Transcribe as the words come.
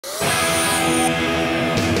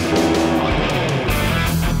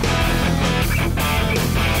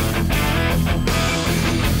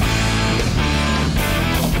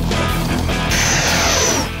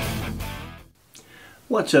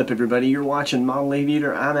What's up everybody, you're watching Model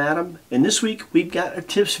Aviator, I'm Adam, and this week we've got a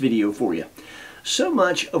tips video for you. So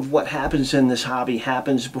much of what happens in this hobby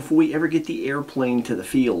happens before we ever get the airplane to the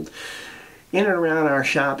field. In and around our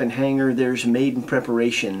shop and hangar there's maiden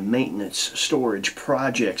preparation, maintenance, storage,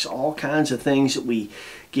 projects, all kinds of things that we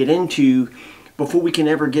get into before we can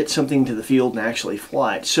ever get something to the field and actually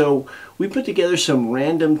fly it. So we put together some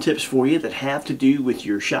random tips for you that have to do with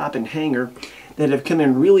your shop and hangar that have come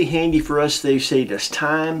in really handy for us. They've saved us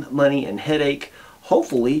time, money, and headache.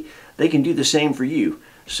 Hopefully they can do the same for you.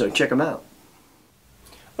 So check them out.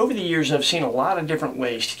 Over the years I've seen a lot of different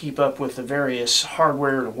ways to keep up with the various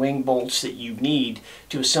hardware and wing bolts that you need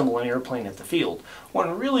to assemble an airplane at the field.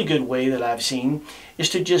 One really good way that I've seen is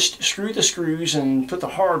to just screw the screws and put the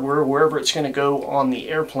hardware wherever it's going to go on the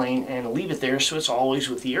airplane and leave it there so it's always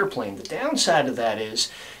with the airplane. The downside of that is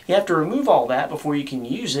you have to remove all that before you can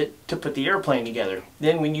use it to put the airplane together.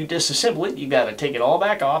 Then when you disassemble it, you've got to take it all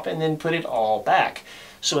back off and then put it all back.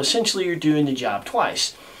 So essentially you're doing the job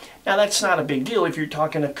twice. Now that's not a big deal if you're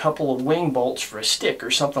talking a couple of wing bolts for a stick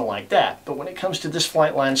or something like that. But when it comes to this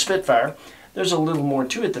Flightline Spitfire, there's a little more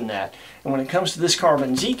to it than that. And when it comes to this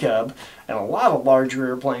Carbon Z-Cub and a lot of larger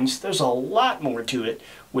airplanes, there's a lot more to it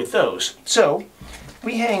with those. So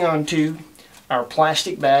we hang on to our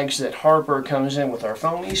plastic bags that hardware comes in with our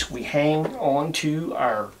foamies. We hang on to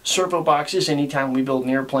our servo boxes anytime we build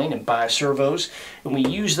an airplane and buy servos. And we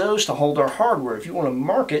use those to hold our hardware. If you want to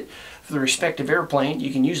mark it for the respective airplane,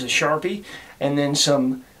 you can use a Sharpie and then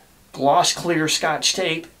some gloss clear Scotch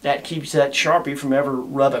tape. That keeps that Sharpie from ever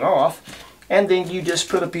rubbing off. And then you just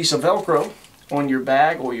put a piece of Velcro on your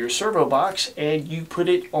bag or your servo box and you put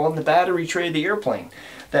it on the battery tray of the airplane.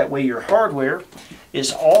 That way your hardware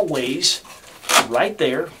is always right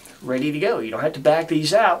there, ready to go. You don't have to back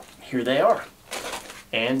these out. Here they are.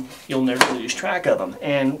 And you'll never lose track of them.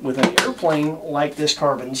 And with an airplane like this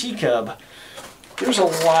Carbon Z-Cub, there's a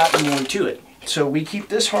lot more to it. So we keep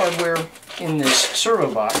this hardware in this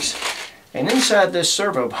servo box, and inside this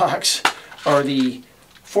servo box are the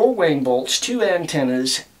 4 wing bolts, 2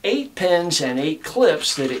 antennas, 8 pins, and 8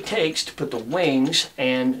 clips that it takes to put the wings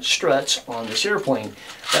and struts on this airplane.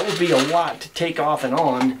 That would be a lot to take off and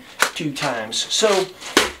on 2 times. So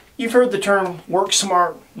you've heard the term work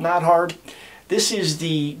smart, not hard. This is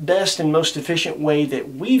the best and most efficient way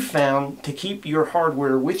that we've found to keep your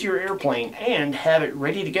hardware with your airplane and have it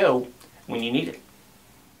ready to go when you need it.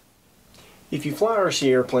 If you fly RC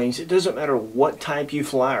airplanes, it doesn't matter what type you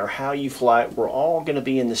fly or how you fly it, we're all going to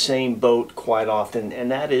be in the same boat quite often,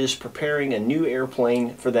 and that is preparing a new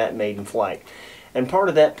airplane for that maiden flight. And part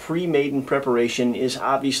of that pre-maiden preparation is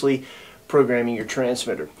obviously programming your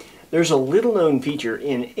transmitter. There's a little known feature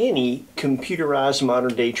in any computerized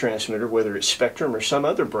modern day transmitter, whether it's Spectrum or some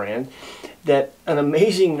other brand, that an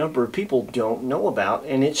amazing number of people don't know about,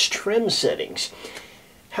 and it's trim settings.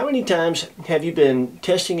 How many times have you been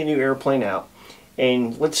testing a new airplane out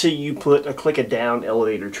and let's say you put a click of down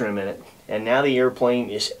elevator trim in it and now the airplane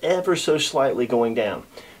is ever so slightly going down.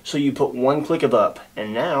 So you put 1 click of up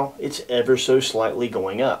and now it's ever so slightly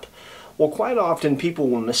going up. Well, quite often people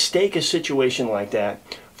will mistake a situation like that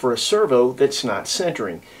for a servo that's not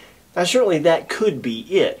centering. Now certainly that could be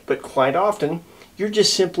it, but quite often you're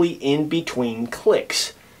just simply in between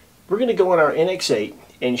clicks. We're going to go on our NX8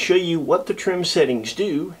 and show you what the trim settings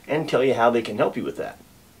do and tell you how they can help you with that.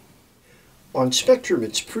 On Spectrum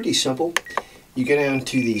it's pretty simple. You go down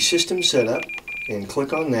to the system setup and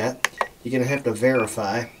click on that. You're going to have to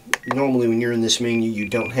verify. Normally when you're in this menu you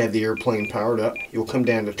don't have the airplane powered up. You'll come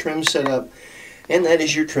down to trim setup and that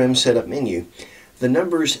is your trim setup menu. The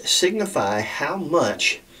numbers signify how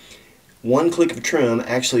much 1 click of trim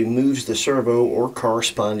actually moves the servo or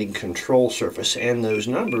corresponding control surface, and those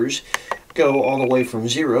numbers go all the way from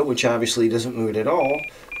 0, which obviously doesn't move it at all,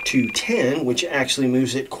 to 10, which actually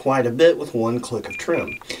moves it quite a bit with 1 click of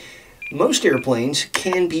trim. Most airplanes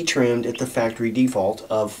can be trimmed at the factory default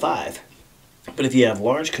of 5. But if you have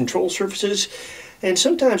large control surfaces, and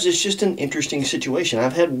sometimes it's just an interesting situation.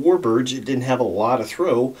 I've had warbirds that didn't have a lot of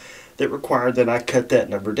throw that required that I cut that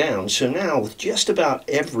number down. So now with just about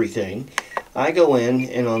everything, I go in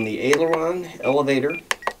and on the aileron, elevator,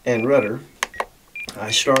 and rudder, I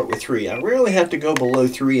start with 3. I rarely have to go below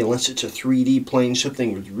 3 unless it's a 3D plane,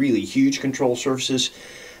 something with really huge control surfaces.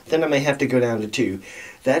 Then I may have to go down to 2.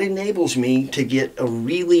 That enables me to get a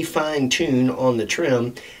really fine tune on the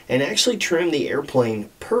trim and actually trim the airplane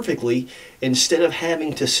perfectly instead of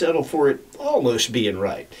having to settle for it almost being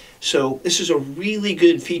right. So this is a really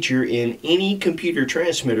good feature in any computer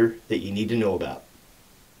transmitter that you need to know about.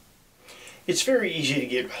 It's very easy to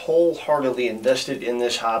get wholeheartedly invested in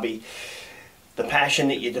this hobby the passion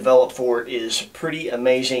that you develop for it is pretty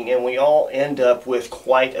amazing, and we all end up with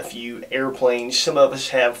quite a few airplanes. Some of us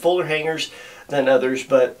have fuller hangars than others,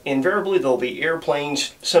 but invariably there'll be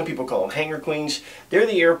airplanes, some people call them hangar queens. They're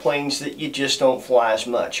the airplanes that you just don't fly as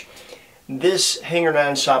much. This Hangar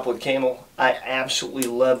 9 Sopwith Camel, I absolutely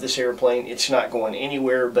love this airplane. It's not going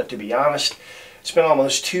anywhere, but to be honest, it's been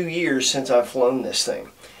almost 2 years since I've flown this thing.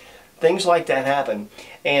 Things like that happen.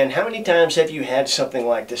 And how many times have you had something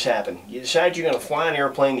like this happen? You decide you're going to fly an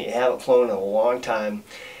airplane that you haven't flown in a long time,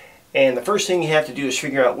 and the first thing you have to do is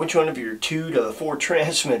figure out which one of your 2 to 4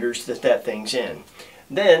 transmitters that thing's in.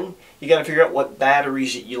 Then you got to figure out what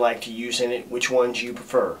batteries that you like to use in it, which ones you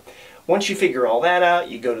prefer. Once you figure all that out,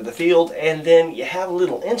 you go to the field, and then you have a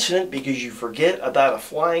little incident because you forget about a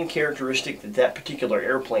flying characteristic that particular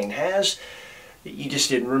airplane has that you just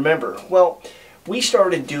didn't remember. Well, we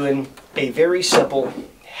started doing a very simple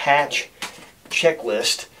hatch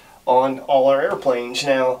checklist on all our airplanes.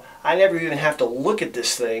 Now, I never even have to look at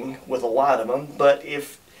this thing with a lot of them, but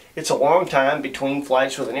if it's a long time between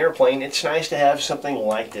flights with an airplane, it's nice to have something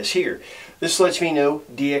like this here. This lets me know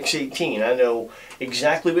DX18. I know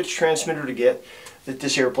exactly which transmitter to get that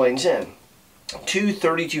this airplane's in.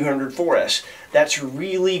 3200 4S. That's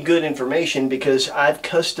really good information because I've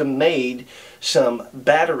custom made some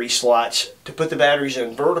battery slots to put the batteries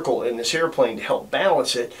in vertical in this airplane to help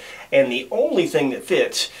balance it, and the only thing that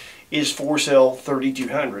fits is 4-cell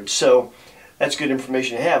 3200. So that's good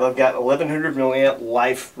information to have. I've got 1100 milliamp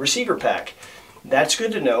life receiver pack. That's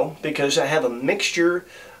good to know because I have a mixture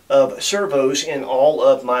of servos in all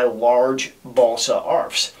of my large balsa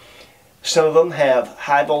ARFs. Some of them have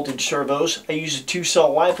high voltage servos. I use a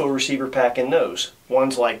 2-cell Lipo receiver pack in those.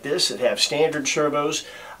 Ones like this that have standard servos,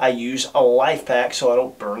 I use a life pack so I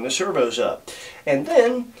don't burn the servos up. And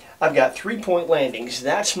then I've got 3-point landings.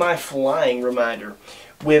 That's my flying reminder.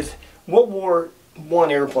 With World War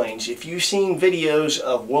I airplanes, if you've seen videos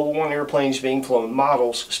of World War I airplanes being flown,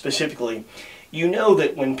 models specifically, you know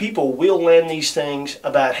that when people wheel land these things,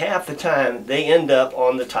 about half the time they end up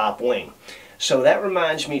on the top wing. So that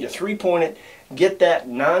reminds me to 3-point it, get that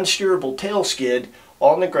non-steerable tail skid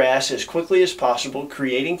on the grass as quickly as possible,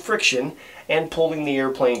 creating friction and pulling the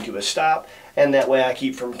airplane to a stop, and that way I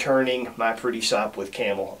keep from turning my pretty Sopwith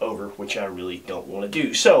Camel over, which I really don't want to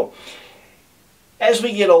do. So as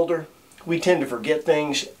we get older, we tend to forget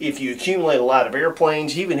things. If you accumulate a lot of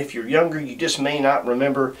airplanes, even if you're younger, you just may not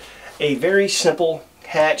remember. A very simple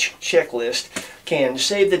hatch checklist can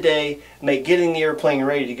save the day, make getting the airplane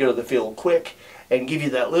ready to go to the field quick, and give you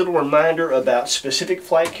that little reminder about specific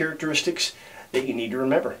flight characteristics that you need to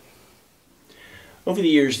remember. Over the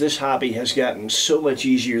years, this hobby has gotten so much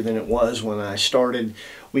easier than it was when I started.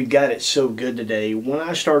 We've got it so good today. When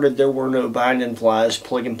I started, there were no bind and flies,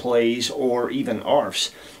 plug and plays, or even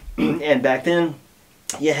ARFs. And back then,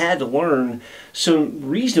 you had to learn some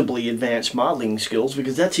reasonably advanced modeling skills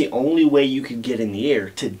because that's the only way you could get in the air.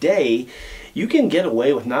 Today, you can get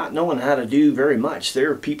away with not knowing how to do very much.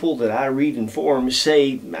 There are people that I read in forums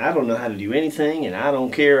say, I don't know how to do anything and I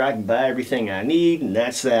don't care, I can buy everything I need and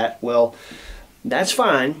that's that. Well, that's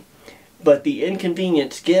fine, but the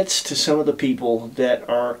inconvenience gets to some of the people that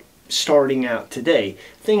are starting out today.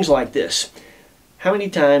 Things like this. How many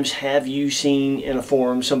times have you seen in a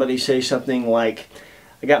forum somebody say something like,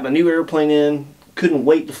 I got my new airplane in, couldn't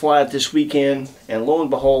wait to fly it this weekend, and lo and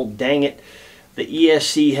behold, dang it, the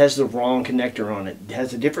ESC has the wrong connector on it. It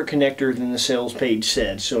has a different connector than the sales page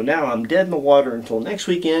said. So now I'm dead in the water until next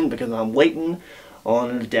weekend because I'm waiting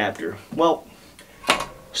on an adapter. Well,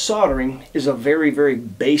 soldering is a very, very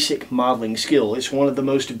basic modeling skill. It's one of the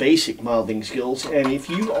most basic modeling skills, and if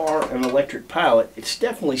you are an electric pilot, it's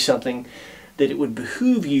definitely something that it would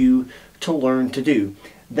behoove you to learn to do.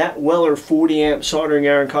 That Weller 40 amp soldering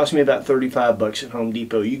iron cost me about 35 bucks at Home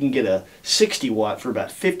Depot. You can get a 60 watt for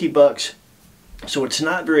about 50 bucks. So it's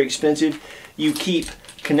not very expensive. You keep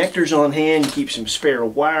connectors on hand, you keep some spare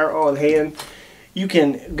wire on hand. You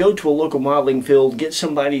can go to a local modeling field, get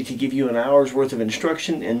somebody to give you an hour's worth of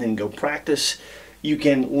instruction, and then go practice. You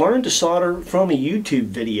can learn to solder from a YouTube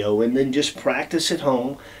video and then just practice at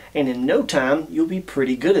home, and in no time you'll be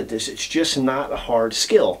pretty good at this. It's just not a hard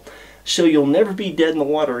skill. So you'll never be dead in the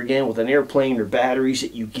water again with an airplane or batteries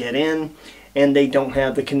that you get in and they don't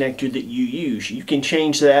have the connector that you use. You can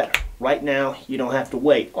change that right now. You don't have to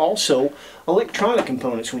wait. Also, electronic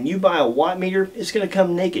components. When you buy a watt meter, it's going to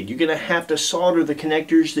come naked. You're going to have to solder the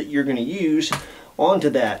connectors that you're going to use onto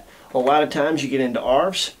that. A lot of times you get into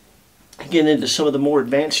ARFs, you get into some of the more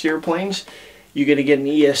advanced airplanes, you're going to get an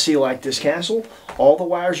ESC like this Castle. All the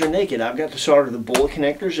wires are naked. I've got to solder the bullet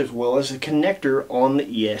connectors as well as the connector on the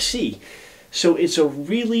ESC. So it's a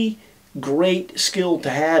really great skill to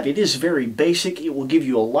have. It is very basic. It will give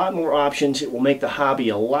you a lot more options. It will make the hobby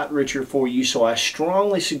a lot richer for you. So I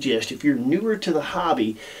strongly suggest, if you're newer to the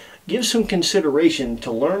hobby, give some consideration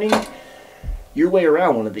to learning your way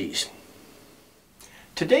around one of these.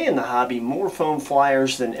 Today in the hobby, more foam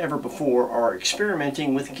flyers than ever before are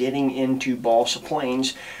experimenting with getting into balsa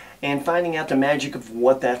planes and finding out the magic of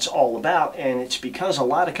what that's all about. And it's because a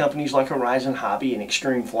lot of companies like Horizon Hobby and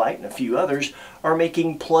Extreme Flight and a few others are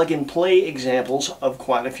making plug-and-play examples of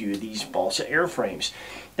quite a few of these balsa airframes.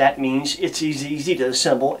 That means it's easy to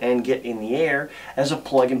assemble and get in the air as a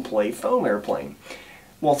plug-and-play foam airplane.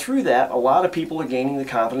 Well, through that, a lot of people are gaining the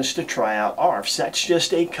confidence to try out ARFs. That's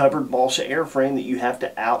just a covered balsa airframe that you have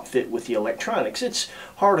to outfit with the electronics. It's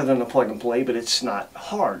harder than a plug-and-play, but it's not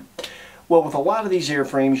hard. Well, with a lot of these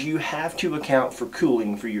airframes, you have to account for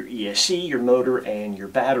cooling for your ESC, your motor, and your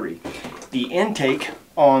battery. The intake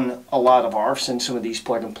on a lot of ARFs and some of these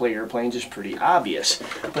plug-and-play airplanes is pretty obvious,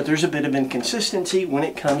 but there's a bit of inconsistency when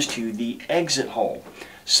it comes to the exit hole.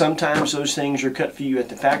 Sometimes those things are cut for you at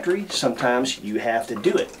the factory, sometimes you have to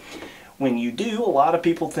do it. When you do, a lot of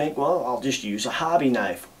people think, well, I'll just use a hobby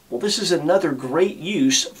knife. Well, this is another great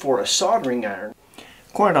use for a soldering iron.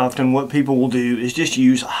 Quite often what people will do is just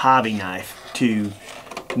use a hobby knife to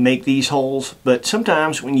make these holes, but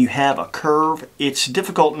sometimes when you have a curve, it's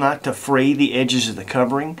difficult not to fray the edges of the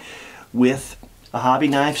covering with a hobby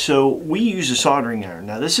knife, so we use a soldering iron.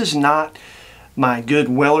 Now, this is not my good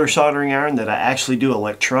Weller soldering iron that I actually do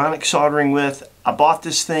electronic soldering with. I bought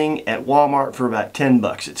this thing at Walmart for about 10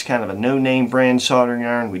 bucks. It's kind of a no-name brand soldering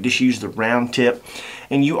iron. We just use the round tip,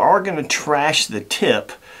 and you are going to trash the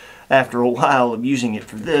tip after a while of using it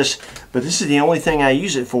for this, but this is the only thing I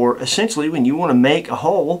use it for. Essentially, when you want to make a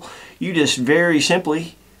hole, you just very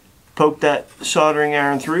simply poke that soldering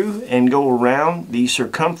iron through and go around the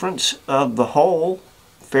circumference of the hole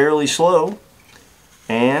fairly slow,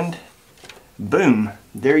 and boom,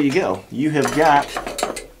 there you go. You have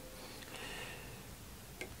got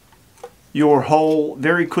your hole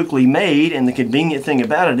very quickly made, and the convenient thing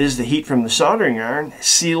about it is the heat from the soldering iron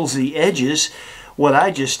seals the edges. What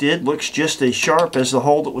I just did looks just as sharp as the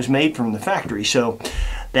hole that was made from the factory. So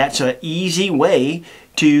that's an easy way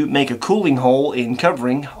to make a cooling hole in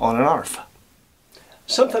covering on an ARF.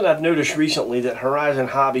 Something I've noticed recently that Horizon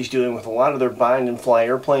Hobby's doing with a lot of their bind and fly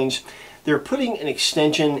airplanes, they're putting an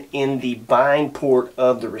extension in the bind port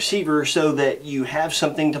of the receiver so that you have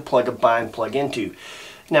something to plug a bind plug into.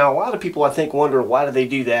 Now, a lot of people, I think, wonder why do they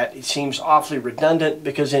do that. It seems awfully redundant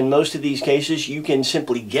because in most of these cases you can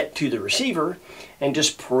simply get to the receiver and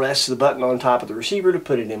just press the button on top of the receiver to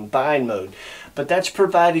put it in bind mode. But that's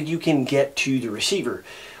provided you can get to the receiver.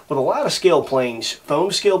 With a lot of scale planes,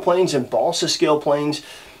 foam scale planes and balsa scale planes,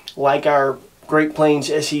 like our Great Plains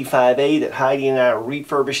SE5A that Heidi and I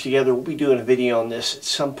refurbished together. We'll be doing a video on this at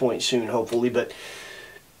some point soon, hopefully. But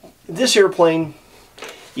this airplane,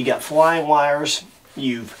 you got flying wires.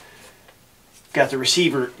 You've got the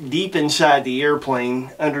receiver deep inside the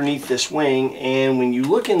airplane underneath this wing, and when you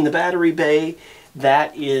look in the battery bay,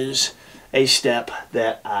 that is a step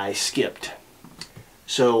that I skipped.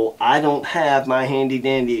 So I don't have my handy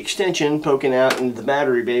dandy extension poking out into the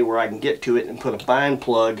battery bay where I can get to it and put a bind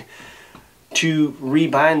plug to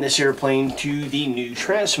rebind this airplane to the new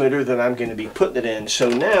transmitter that I'm going to be putting it in. So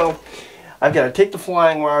now I've got to take the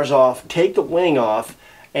flying wires off, take the wing off,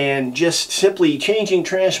 and just simply changing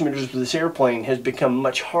transmitters with this airplane has become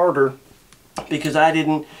much harder because I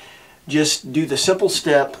didn't just do the simple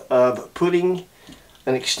step of putting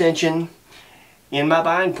an extension in my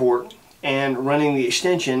bind port and running the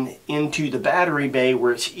extension into the battery bay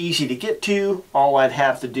where it's easy to get to. All I'd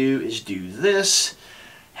have to do is do this,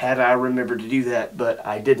 had I remembered to do that, but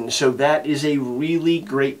I didn't. So that is a really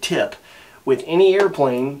great tip. With any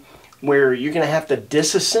airplane where you're going to have to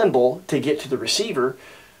disassemble to get to the receiver,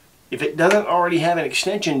 if it doesn't already have an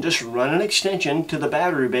extension, just run an extension to the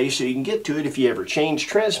battery bay so you can get to it. If you ever change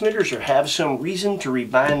transmitters or have some reason to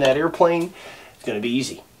rebind that airplane, it's going to be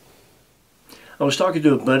easy. I was talking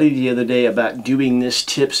to a buddy the other day about doing this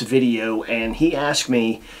tips video, and he asked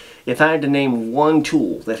me if I had to name one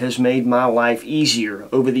tool that has made my life easier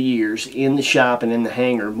over the years in the shop and in the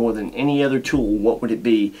hangar more than any other tool, what would it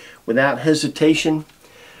be? Without hesitation,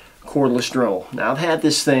 cordless drill. Now, I've had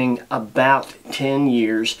this thing about 10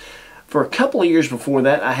 years. For a couple of years before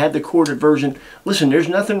that, I had the corded version. Listen, there's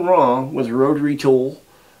nothing wrong with a rotary tool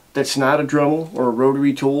that's not a Dremel, or a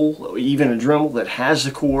rotary tool, or even a Dremel that has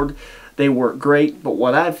the cord. They work great, but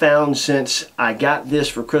what I've found since I got this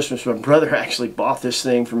for Christmas, my brother actually bought this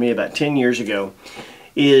thing for me about 10 years ago,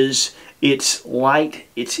 is It's light,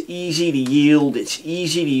 it's easy to yield, it's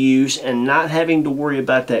easy to use, and not having to worry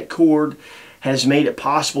about that cord has made it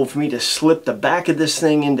possible for me to slip the back of this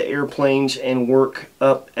thing into airplanes and work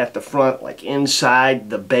up at the front, like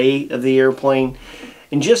inside the bay of the airplane.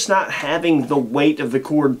 And just not having the weight of the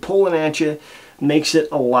cord pulling at you makes it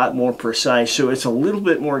a lot more precise. So it's a little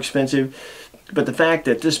bit more expensive, but the fact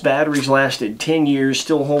that this battery's lasted 10 years,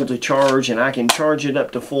 still holds a charge, and I can charge it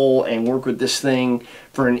up to full and work with this thing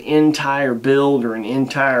for an entire build or an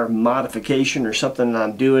entire modification or something that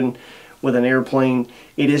I'm doing with an airplane,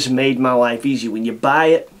 it has made my life easy. When you buy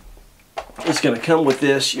it, it's going to come with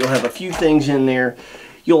this. You'll have a few things in there.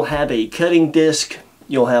 You'll have a cutting disc,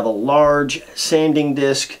 you'll have a large sanding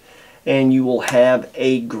disc, and you will have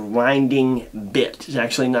a grinding bit. It's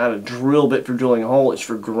actually not a drill bit for drilling a hole, it's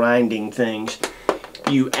for grinding things.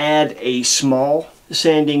 You add a small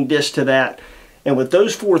sanding disc to that, and with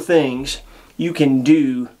those four things, you can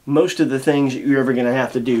do most of the things that you're ever going to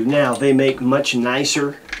have to do. Now, they make much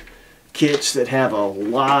nicer kits that have a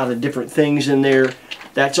lot of different things in there.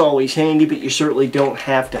 That's always handy, but you certainly don't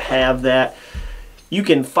have to have that. You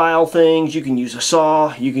can file things, you can use a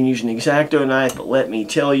saw, you can use an X-Acto knife, but let me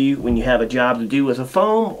tell you, when you have a job to do with a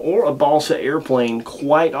foam or a balsa airplane,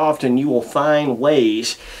 quite often you will find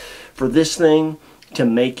ways for this thing to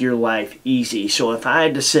make your life easy. So if I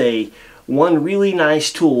had to say one really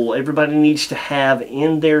nice tool everybody needs to have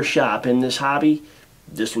in their shop in this hobby,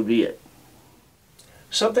 this would be it.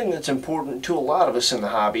 Something that's important to a lot of us in the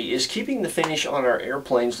hobby is keeping the finish on our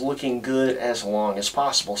airplanes looking good as long as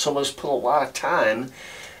possible. Some of us put a lot of time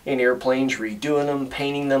in airplanes, redoing them,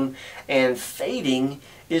 painting them, and fading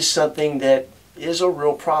is something that is a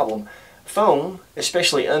real problem. Foam,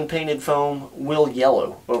 especially unpainted foam, will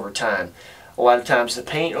yellow over time. A lot of times the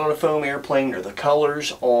paint on a foam airplane or the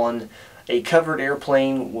colors on a covered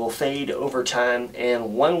airplane will fade over time,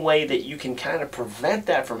 and one way that you can kind of prevent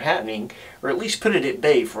that from happening, or at least put it at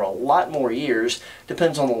bay for a lot more years,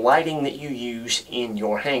 depends on the lighting that you use in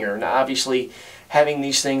your hangar. Now obviously having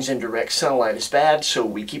these things in direct sunlight is bad, so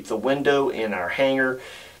we keep the window in our hangar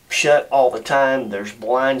shut all the time. There's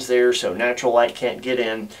blinds there so natural light can't get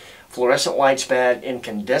in. Fluorescent light's bad,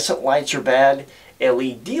 incandescent lights are bad.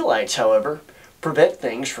 LED lights, however, prevent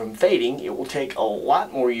things from fading. It will take a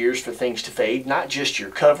lot more years for things to fade, not just your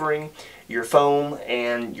covering, your foam,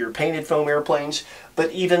 and your painted foam airplanes, but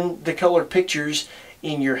even the color pictures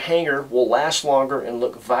in your hangar will last longer and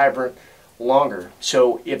look vibrant longer.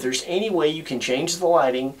 So if there's any way you can change the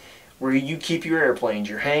lighting where you keep your airplanes,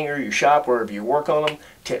 your hangar, your shop, wherever you work on them,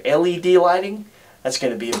 to LED lighting, that's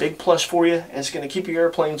going to be a big plus for you, and it's going to keep your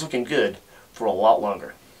airplanes looking good for a lot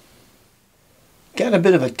longer. Got a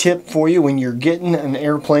bit of a tip for you when you're getting an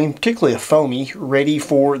airplane, particularly a foamy, ready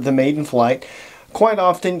for the maiden flight. Quite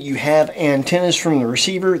often you have antennas from the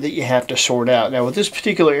receiver that you have to sort out. Now with this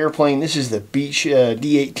particular airplane, this is the Beech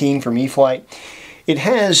D18 from E-flite. It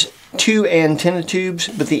has two antenna tubes,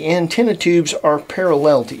 but the antenna tubes are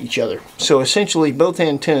parallel to each other. So essentially both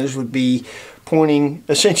antennas would be pointing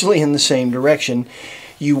essentially in the same direction.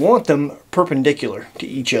 You want them perpendicular to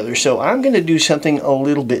each other. So I'm going to do something a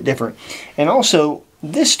little bit different. And also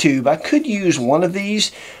this tube, I could use one of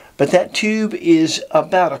these, but that tube is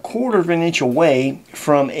about 1/4 of an inch away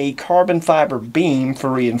from a carbon fiber beam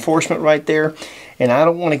for reinforcement right there. And I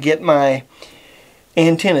don't want to get my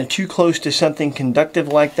antenna too close to something conductive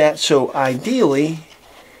like that. So ideally,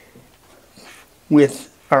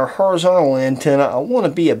 with our horizontal antenna, I want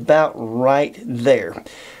to be about right there.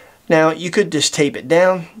 Now you could just tape it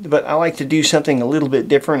down, but I like to do something a little bit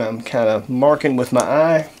different. I'm kind of marking with my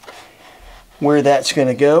eye where that's going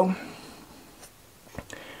to go.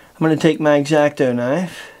 I'm going to take my X-Acto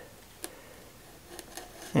knife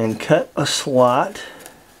and cut a slot,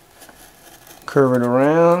 curve it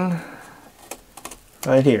around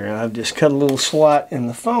right here. And I've just cut a little slot in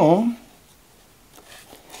the foam,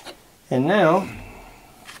 and now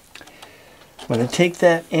I'm going to take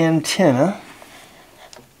that antenna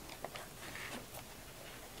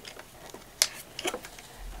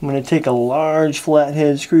I'm going to take a large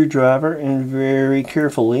flathead screwdriver and very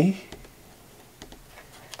carefully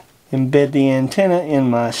embed the antenna in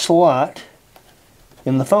my slot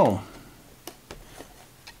in the foam.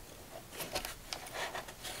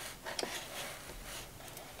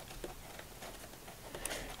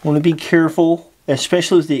 I want to be careful,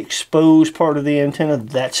 especially with the exposed part of the antenna.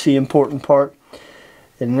 That's the important part.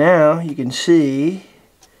 And now you can see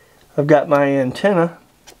I've got my antenna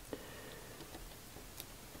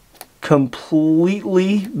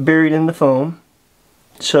completely buried in the foam,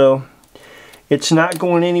 so it's not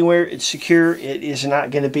going anywhere. It's secure. It is not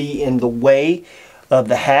going to be in the way of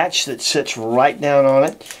the hatch that sits right down on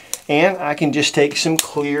it, And I can just take some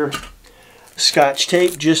clear Scotch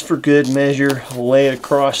tape just for good measure, lay it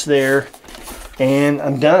across there, and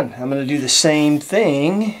I'm done. I'm going to do the same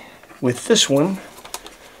thing with this one,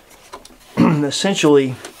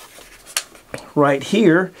 essentially right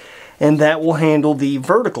here, and that will handle the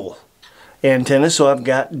vertical antenna. So I've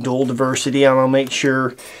got dual diversity, and I'll make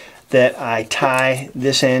sure that I tie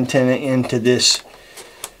this antenna into this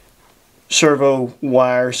servo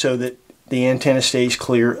wire so that the antenna stays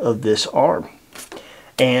clear of this arm.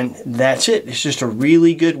 And that's it. It's just a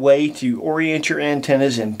really good way to orient your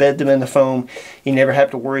antennas, embed them in the foam. You never have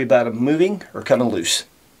to worry about them moving or coming loose.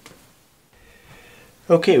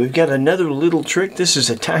 Okay, we've got another little trick. This is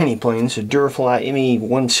a tiny plane. It's a Durafly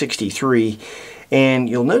ME163. And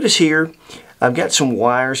you'll notice here, I've got some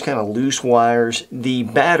wires, kind of loose wires. The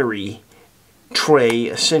battery tray,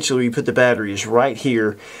 essentially we put the batteries right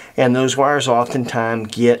here, and those wires oftentimes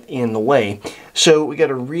get in the way. So we got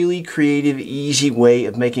a really creative, easy way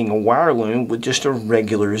of making a wire loom with just a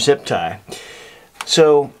regular zip tie.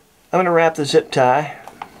 So I'm going to wrap the zip tie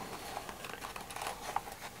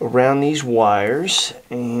around these wires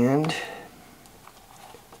and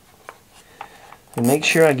make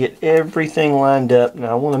sure I get everything lined up.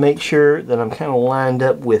 Now I want to make sure that I'm kind of lined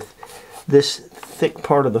up with this thick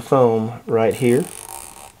part of the foam right here.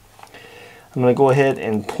 I'm going to go ahead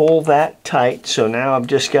and pull that tight. So now I've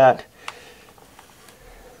just got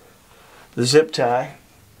the zip tie.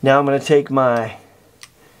 Now I'm going to take my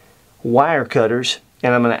wire cutters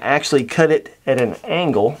and I'm going to actually cut it at an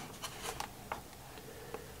angle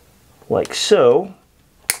like so,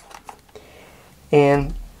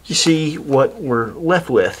 and you see what we're left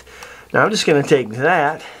with. Now I'm just going to take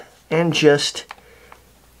that and just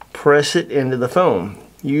press it into the foam.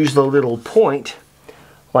 Use the little point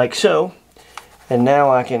like so, and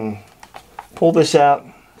now I can pull this out,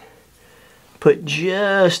 put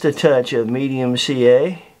just a touch of medium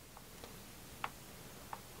CA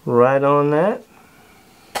right on that,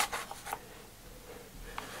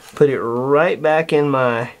 put it right back in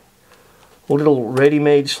my little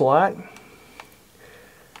ready-made slot,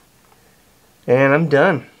 and I'm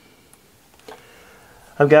done.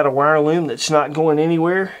 I've got a wire loom that's not going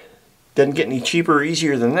anywhere. Doesn't get any cheaper or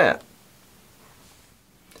easier than that.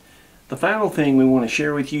 The final thing we want to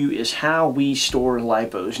share with you is how we store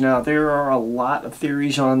lipos. Now there are a lot of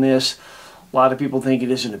theories on this. A lot of people think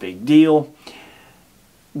it isn't a big deal.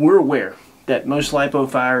 We're aware that most lipo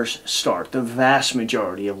fires start, the vast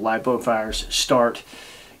majority of lipo fires start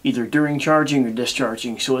either during charging or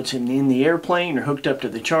discharging. So it's in the airplane or hooked up to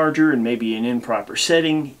the charger and maybe an improper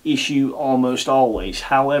setting issue almost always.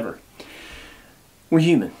 However, we're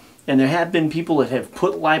human, and there have been people that have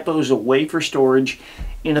put lipos away for storage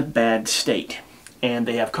in a bad state, and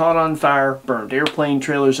they have caught on fire, burned airplane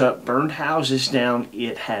trailers up, burned houses down.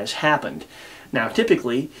 It has happened. Now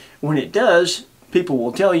typically when it does, people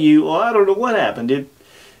will tell you, "Oh, I don't know what happened.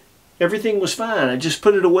 Everything was fine. I just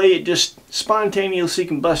put it away. It just spontaneously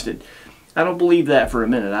combusted." I don't believe that for a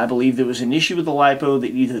minute. I believe there was an issue with the lipo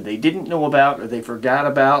that either they didn't know about or they forgot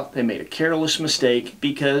about. They made a careless mistake,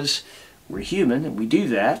 because we're human and we do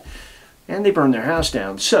that, and they burned their house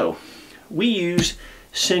down. So we use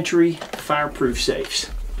Century fireproof safes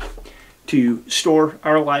to store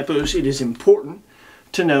our lipos. It is important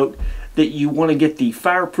to note that you want to get the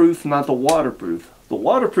fireproof, not the waterproof. The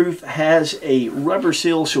waterproof has a rubber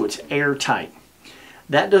seal, so it's airtight.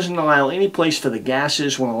 That doesn't allow any place for the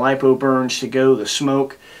gases when a lipo burns to go, the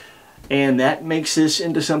smoke, and that makes this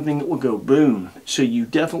into something that will go boom. So you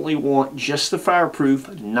definitely want just the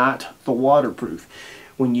fireproof, not the waterproof.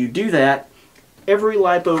 When you do that, every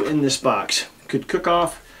lipo in this box could cook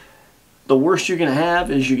off. The worst you're going to have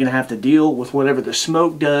is you're going to have to deal with whatever the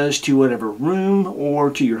smoke does to whatever room or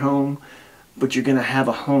to your home, but you're going to have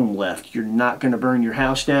a home left. You're not going to burn your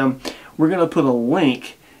house down. We're going to put a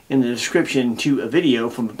link in the description to a video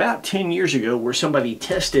from about 10 years ago where somebody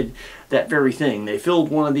tested that very thing. They filled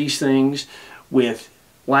one of these things with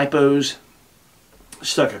lipos,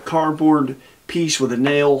 stuck a cardboard piece with a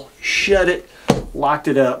nail, shut it, locked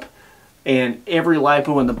it up, and every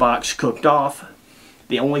lipo in the box cooked off.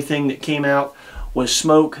 The only thing that came out was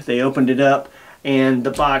smoke. They opened it up, and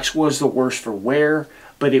the box was the worse for wear,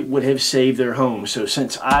 but it would have saved their home. So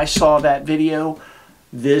since I saw that video,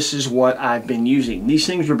 this is what I've been using. These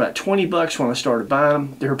things were about 20 bucks when I started buying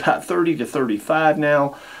them. They're about 30 to 35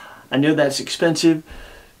 now. I know that's expensive,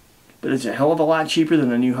 but it's a hell of a lot cheaper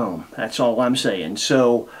than a new home. That's all I'm saying.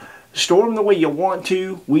 So store them the way you want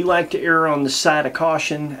to. We like to err on the side of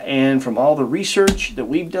caution, and from all the research that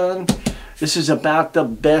we've done, this is about the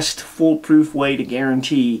best foolproof way to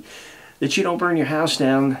guarantee that you don't burn your house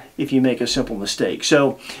down if you make a simple mistake.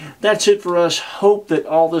 So that's it for us. Hope that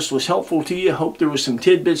all this was helpful to you. Hope there was some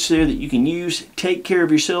tidbits there that you can use. Take care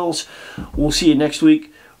of yourselves. We'll see you next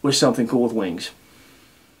week with something cool with wings.